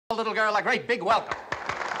Little girl, a great big welcome.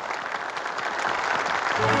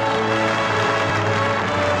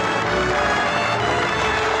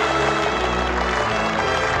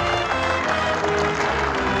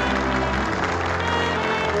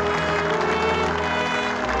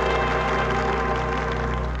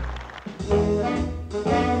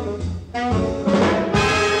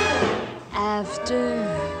 After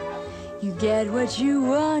you get what you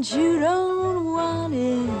want, you don't want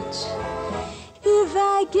it. If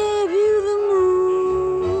I gave you the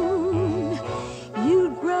moon,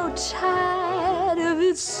 you'd grow tired of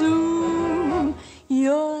it soon.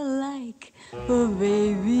 You're like a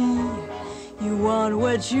baby. You want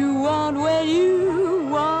what you want when you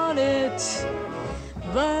want it.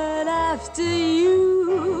 But after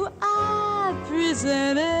you are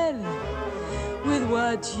presented with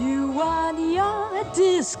what you want, you're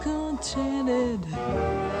discontented.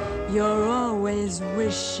 You're always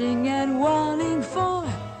wishing and wanting for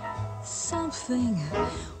something.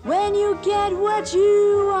 When you get what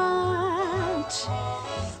you want,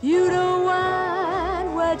 you don't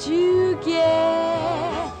want what you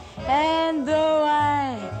get. And though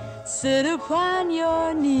I sit upon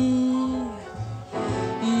your knee,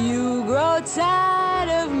 you grow tired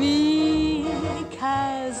of me.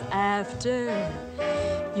 'Cause after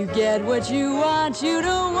you get what you want, you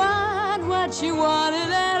don't want what you wanted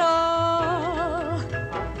at all.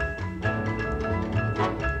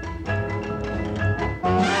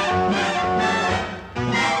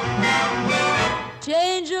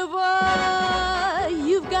 Changeable,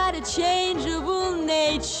 you've got a changeable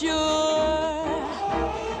nature.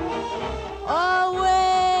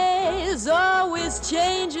 Always, always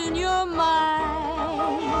changing your mind.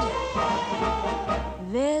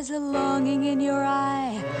 There's a longing in your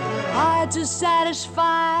eye, hard to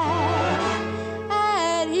satisfy.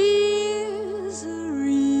 And here's a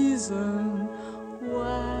reason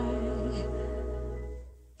why.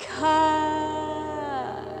 'Cause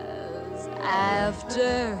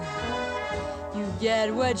after you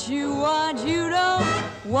get what you want, you don't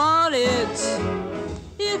want it.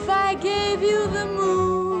 If I gave you the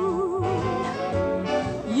moon,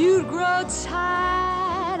 you'd grow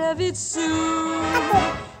tired of it soon.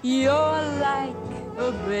 You're like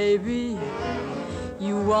a baby.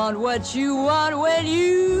 You want what you want when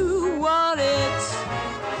you want it.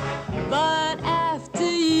 But after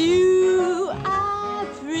you are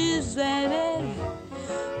presented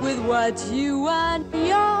with what you want,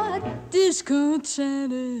 you're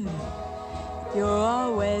discontented. You're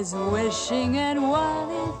always wishing and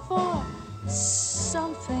wanting for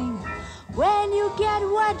something. When you get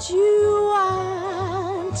what you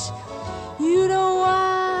want, you don't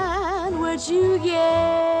want what you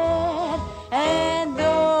get. And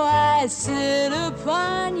though I sit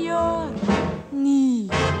upon your knee,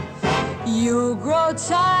 you'll grow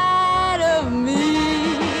tired of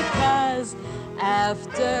me. 'Cause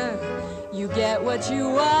after you get what you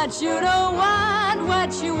want, you don't want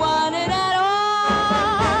what you wanted at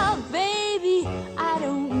all. Baby, I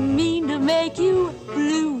don't mean to make you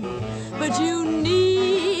blue, but you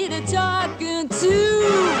need a talking to.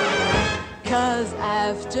 'Cause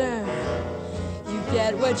after you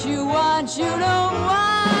get what you want, you don't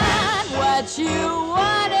want what you want.